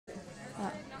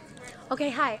Okay,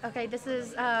 hi. Okay, this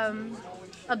is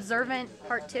Observant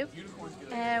Part 2.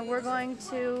 And we're going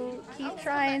to keep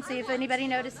trying, see if anybody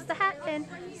notices the hat pin.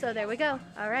 So there we go.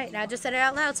 All right, now I just said it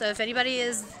out loud. So if anybody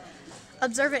is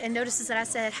observant and notices that I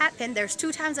said hat pin, there's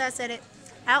 2 times that I said it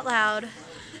out loud.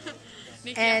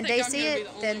 Nikki, and they see it,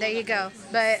 then there you go.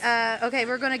 But, okay,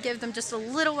 we're going to give them just a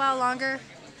little while longer.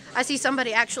 I see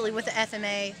somebody actually with the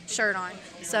FMA shirt on.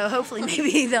 So hopefully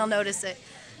maybe they'll notice it.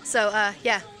 So,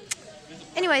 yeah.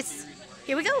 Anyways,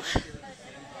 here we go.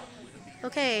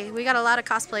 Okay, we got a lot of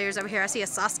cosplayers over here. I see a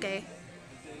Sasuke.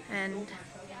 And,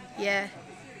 yeah.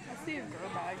 I see a girl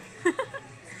bag.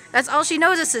 That's all she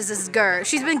notices is Gur.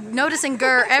 She's been noticing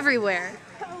Gur everywhere.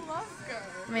 I love Gur.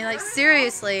 I mean, like,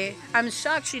 seriously. I'm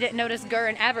shocked she didn't notice Gur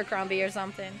in Abercrombie or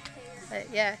something. But,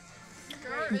 yeah.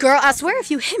 Girl, I swear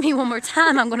if you hit me one more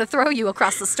time, I'm going to throw you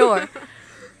across the store.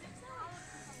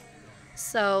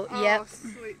 So, yep. Oh,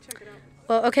 sweet. Check it out.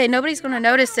 Well, okay, nobody's going to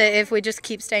notice it if we just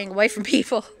keep staying away from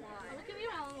people.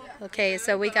 Okay,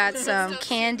 so we got some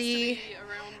candy.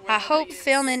 I hope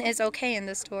filming is okay in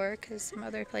the store because some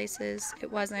other places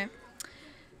it wasn't.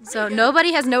 So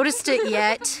nobody has noticed it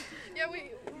yet. Yeah,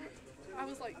 I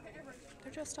was like,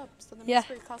 they're dressed up, so there Yeah. must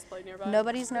be a cosplay nearby.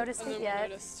 Nobody's noticed And it then we yet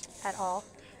noticed. at all.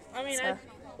 I mean, So.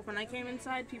 when I came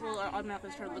inside, people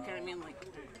automatically started looking at me and like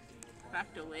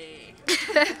backed away.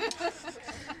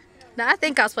 No, I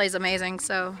think cosplay is amazing,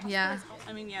 so yeah.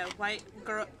 I mean, yeah, white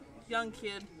girl, young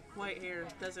kid, white hair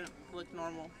doesn't look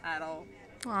normal at all.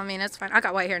 Well, I mean, it's fine. I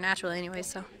got white hair naturally anyway,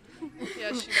 so.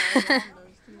 Yeah, she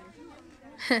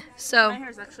does. So, My hair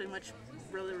is actually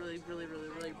really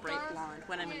bright blonde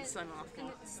when I'm in the sun often.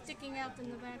 Sticking out in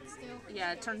the back still.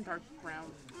 Yeah, it turned dark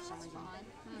brown for some reason.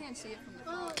 You can't see it from the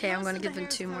front. okay, I'm going to give them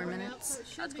 2 more minutes.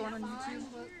 That's going on YouTube.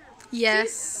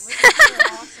 Yes.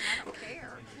 I don't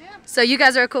care. So you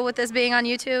guys are cool with this being on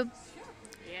YouTube?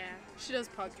 Yeah. She does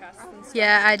podcasts and stuff.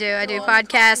 Yeah, I do. I do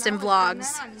podcasts and vlogs.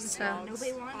 So.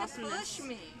 Nobody wanted Awesomeness. to push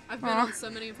me. I've been Aw. on so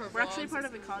many of her vlogs. We're actually part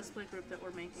of a cosplay group that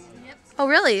we're making. Yep. Oh,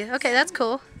 really? Okay, that's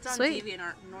cool. It's on Sweet. TV in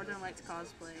our Northern Lights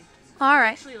cosplay. All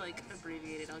right. Actually, like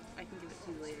abbreviated. I can give it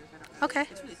to you later. I don't know. Okay.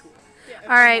 It's really cool.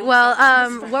 All right.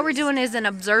 Well, what we're doing is an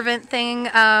observant thing.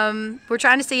 We're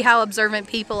trying to see how observant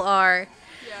people are.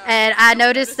 And I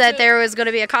noticed that there was going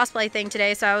to be a cosplay thing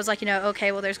today, so I was like,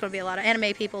 okay, well, there's going to be a lot of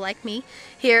anime people like me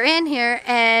here in here.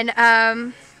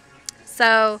 And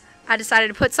so I decided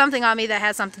to put something on me that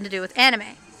has something to do with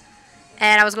anime.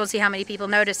 And I was going to see how many people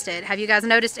noticed it. Have you guys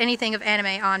noticed anything of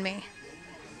anime on me?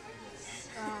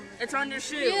 It's on your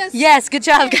shoe. Yes, good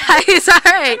job, guys. All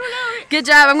right. Good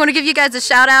job. I'm going to give you guys a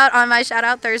shout out on my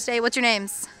Shoutout Thursday. What's your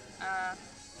names?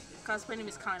 Cosplay name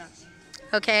is Kana.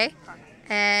 Okay.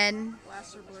 And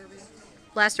Blaster Blurby.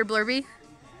 Blaster Blurby.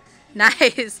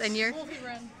 Nice. And you're? Wolfie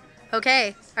Run.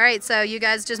 Okay. All right. So you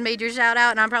guys just made your shout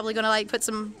out, and I'm probably going to like put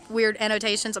some weird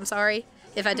annotations. I'm sorry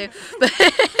if I do.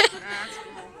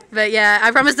 But yeah,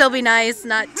 I promise they'll be nice,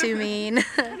 not too mean. Oh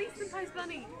my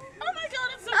god,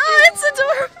 it's so Oh, it's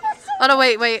adorable. Oh, no,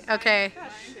 wait. Okay.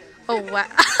 Oh, wow.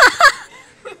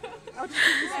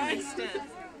 cute.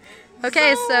 Okay,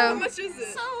 How so. much is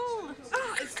it? Oh,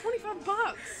 it's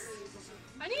 $25.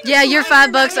 Yeah, your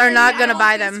 $5 are not going to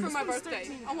buy It's them. for my birthday.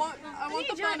 I want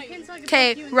the bunny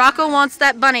Okay, Rocco wants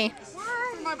that bunny.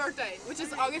 for my birthday, which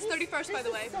is August 31st, by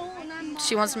the way.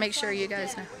 She wants to make sure you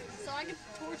guys know. So I could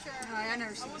torture her. I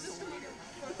never seen this one either.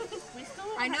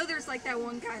 I know there's like that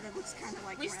one guy that looks kind of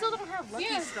like We Ren. still don't have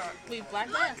Lucky Star. We have Black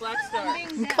Star.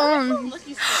 Cone.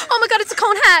 Lucky Star. Oh my god, it's a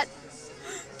cone hat.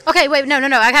 Okay, wait, no.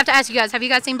 I have to ask you guys. Have you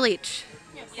guys seen Bleach?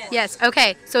 Yes.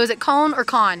 Okay, so is it cone or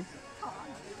con? Con?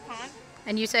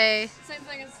 And you say, Same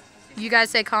thing as. you guys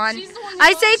say con? She's the one who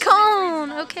I say loves cone.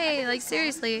 every Okay, like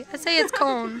seriously. I say it's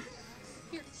cone.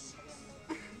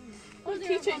 Oh,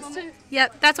 keychains too.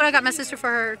 Yep, that's what I got my sister for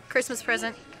her Christmas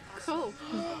present. Cool.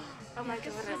 Oh my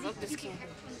god, I love this candy.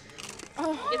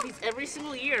 It's these every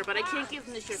single year, but I can't give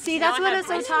them this year. See, Now that's I what have a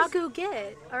braces. otaku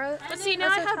get. But see, now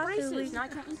I have braces. Now I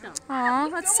can't eat them. Aw,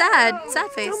 that's sad. Sad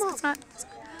face. It's not.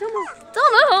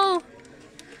 Domo.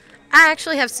 I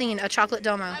actually have seen a chocolate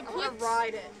domo, I put,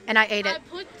 Ride it. and I ate it.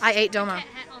 I ate domo. cat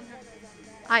hat on her.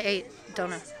 I ate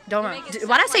dono.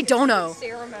 Why'd I say dono?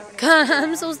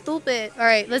 I'm so stupid. All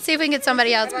right, let's see if we can get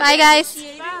somebody else. Bye, guys.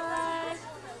 Bye.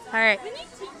 All right.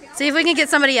 See if we can get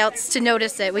somebody else to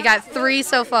notice it. We got 3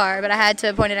 so far, but I had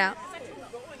to point it out.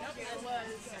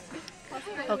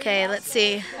 Okay, let's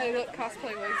see. Hey, look,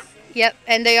 cosplay wigs. Yep,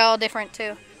 and they're all different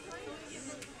too.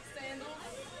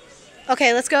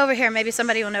 Okay, let's go over here. Maybe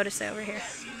somebody will notice it over here.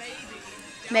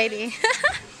 Maybe.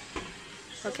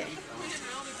 Okay.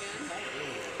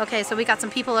 Okay, so we got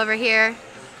some people over here.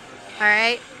 All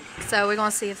right. So we're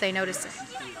going to see if they notice it.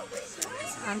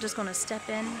 I'm just gonna step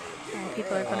in, and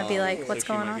people are gonna be like, "What's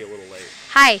going on?" Be a little late.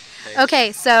 Hi.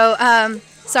 Okay, so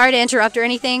sorry to interrupt or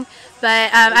anything,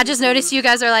 but I just noticed you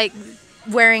guys are like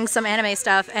wearing some anime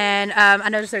stuff, and I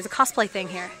noticed there's a cosplay thing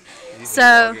here.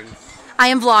 So I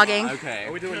am vlogging. Okay.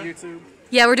 Are we doing YouTube?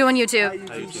 Yeah, we're doing YouTube.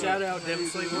 YouTube. Shout out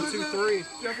Demonslate123.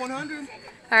 Jeff 100.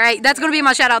 All right, that's gonna be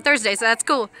my Shoutout Thursday, so that's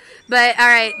cool. But all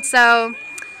right, so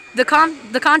the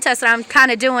contest that I'm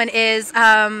kind of doing is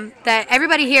that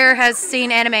everybody here has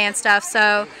seen anime and stuff.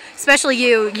 So especially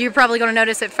you're probably gonna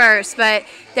notice it first. But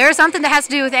there's something that has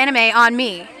to do with anime on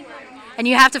me, and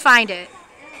you have to find it.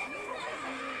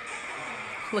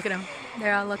 Look at them;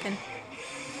 they're all looking.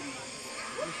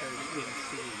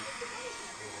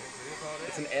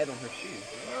 It's an ad on her shoe.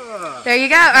 There you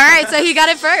go. All right, so you got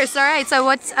it first. All right, so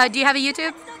what's? Do you have a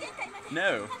YouTube?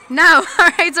 No. No. All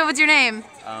right, so what's your name?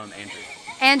 Andrew.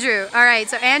 Andrew. All right,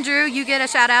 so Andrew, you get a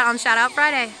shout out on Shout Out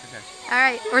Friday. Okay. All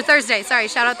right, or Thursday. Sorry,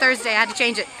 Shout Out Thursday. I had to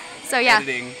change it. So yeah.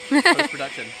 Editing,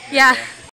 post-production. Yeah.